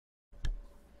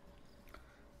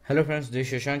Hello friends,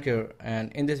 this is Shashank here,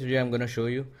 and in this video I'm going to show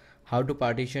you how to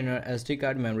partition your SD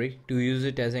card memory to use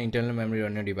it as an internal memory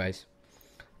on your device.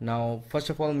 Now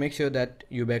first of all, make sure that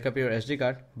you back up your SD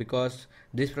card because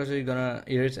this process is going to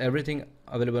erase everything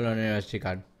available on your SD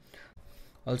card.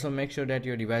 Also make sure that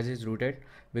your device is rooted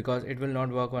because it will not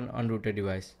work on unrooted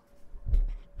device.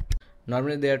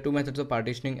 Normally there are two methods of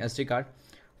partitioning SD card.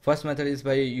 First method is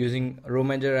by using ROM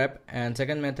manager app and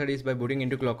second method is by booting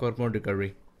into clockwork mode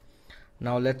recovery.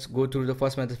 Now let's go through the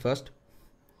first method first.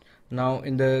 Now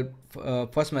in the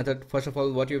first method, first of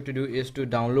all what you have to do is to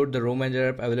download the ROM manager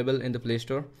app available in the Play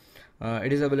Store.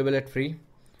 It is available at free.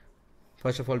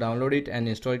 First of all, download it and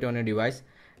install it on your device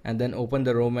and then open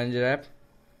the ROM manager app.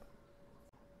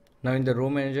 Now in the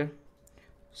ROM manager,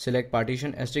 select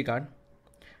Partition SD Card,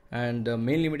 and the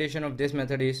main limitation of this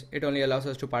method is it only allows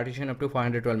us to partition up to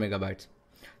 512 megabytes.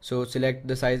 So select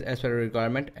the size as per your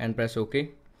requirement and press OK.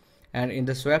 And in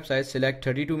the swap size, select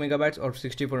 32 megabytes or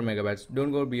 64 megabytes. Don't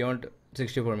go beyond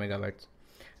 64 megabytes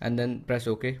and then press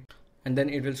OK. And then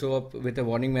it will show up with a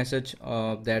warning message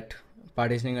that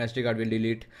partitioning SD card will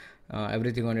delete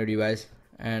everything on your device.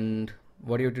 And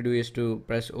what you have to do is to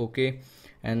press OK,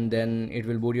 and then it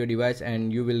will boot your device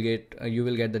and you will get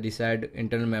the desired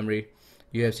internal memory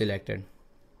you have selected.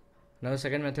 Now the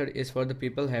second method is for the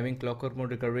people having clockwork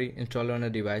mode recovery installed on their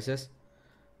devices.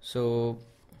 So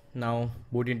now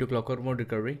boot into clockwork mode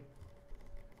recovery.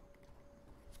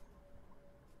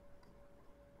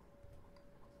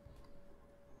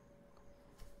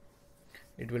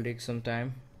 It will take some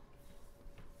time.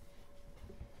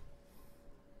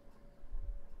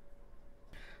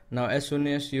 Now as soon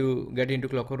as you get into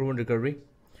clockwork mode recovery,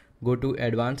 go to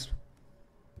advanced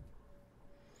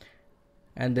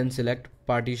and then select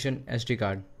Partition SD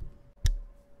Card.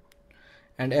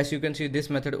 And as you can see, this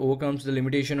method overcomes the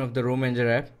limitation of the ROM manager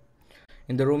app.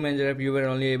 In the ROM manager app, you were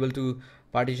only able to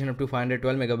partition up to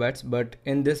 512 megabytes, but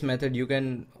in this method you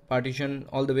can partition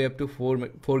all the way up to 4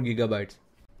 gigabytes.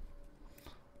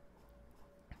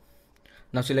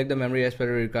 Now select the memory as per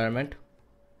your requirement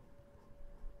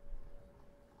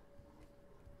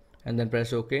and then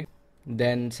press OK.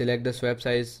 Then select the swap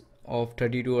size of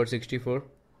 32 or 64.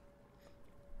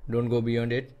 Don't go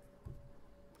beyond it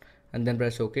and then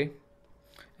press OK.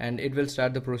 And it will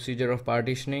start the procedure of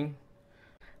partitioning,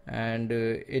 and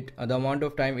the amount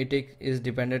of time it takes is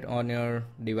dependent on your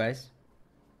device.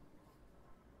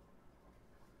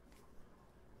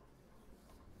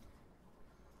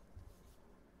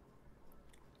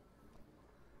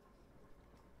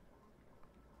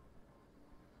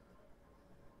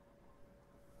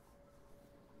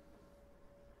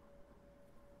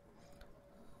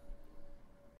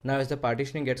 Now as the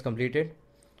partitioning gets completed,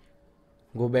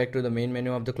 go back to the main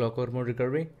menu of the clockwork mode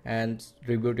recovery and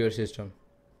reboot your system.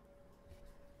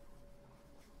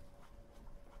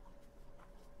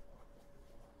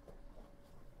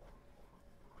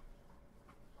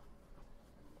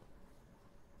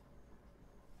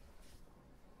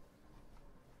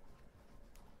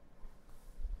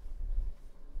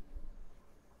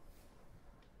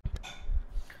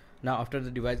 Now after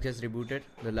the device gets rebooted,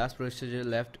 the last procedure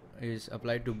left is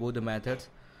applied to both the methods.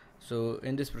 So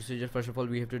in this procedure, first of all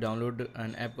we have to download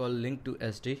an app called Untitled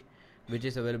SD, which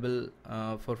is available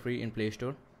for free in Play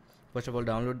Store. First of all,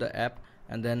 download the app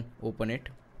and then open it.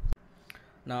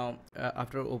 Now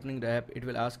after opening the app, it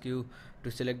will ask you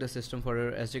to select the system for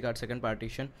your SD card second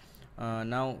partition.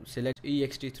 Now select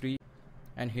ext3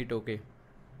 and hit OK.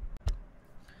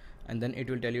 And then it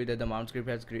will tell you that the mount script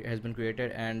has been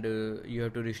created and you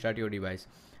have to restart your device.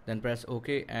 Then press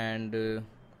OK and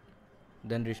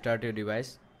then restart your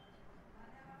device.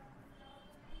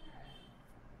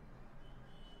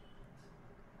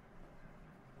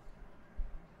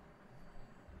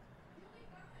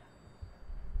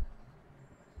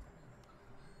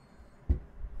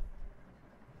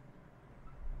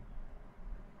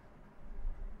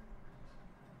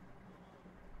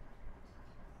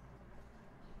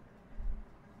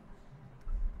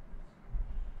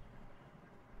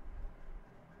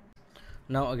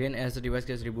 Now again, as the device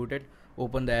gets rebooted,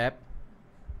 open the app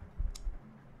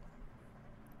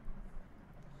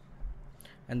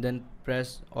and then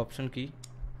press option key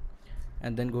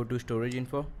and then go to storage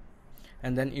info,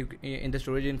 and then in the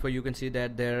storage info you can see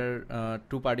that there are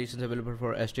two partitions available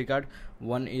for SD card.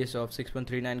 One is of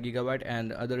 6.39 gigabyte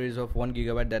and other is of 1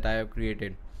 gigabyte that I have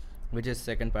created, which is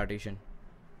second partition.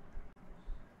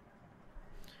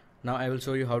 Now I will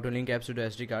show you how to link apps to the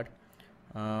SD card.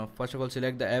 First of all,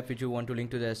 select the app which you want to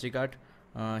link to the SD card.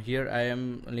 Here I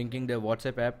am linking the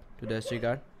WhatsApp app to the SD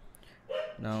card.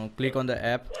 Now click on the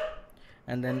app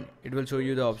and then it will show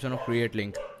you the option of create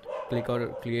link. click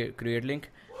on create link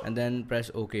and then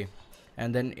press OK,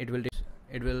 and then it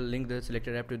will link the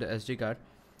selected app to the SD card,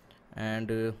 and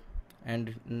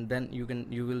then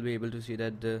you will be able to see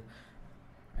that the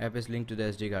app is linked to the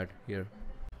SD card here.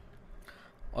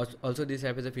 Also, this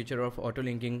app is a feature of auto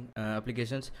linking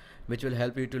applications, which will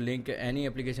help you to link any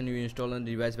application you install on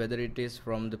the device, whether it is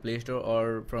from the Play Store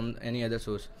or from any other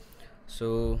source.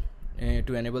 So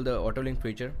to enable the auto link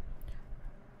feature,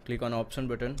 click on option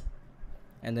button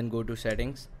and then go to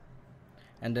settings,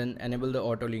 and then enable the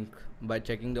auto link by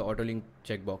checking the auto link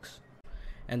checkbox.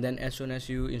 And then as soon as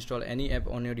you install any app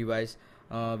on your device,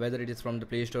 whether it is from the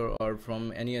Play Store or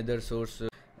from any other source,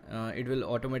 it will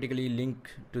automatically link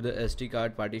to the SD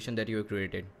card partition that you have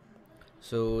created.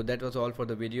 So that was all for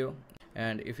the video,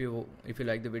 and if you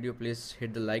like the video, please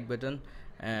hit the like button,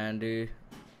 and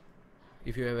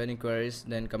if you have any queries,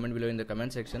 then comment below in the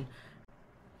comment section,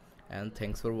 and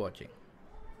thanks for watching.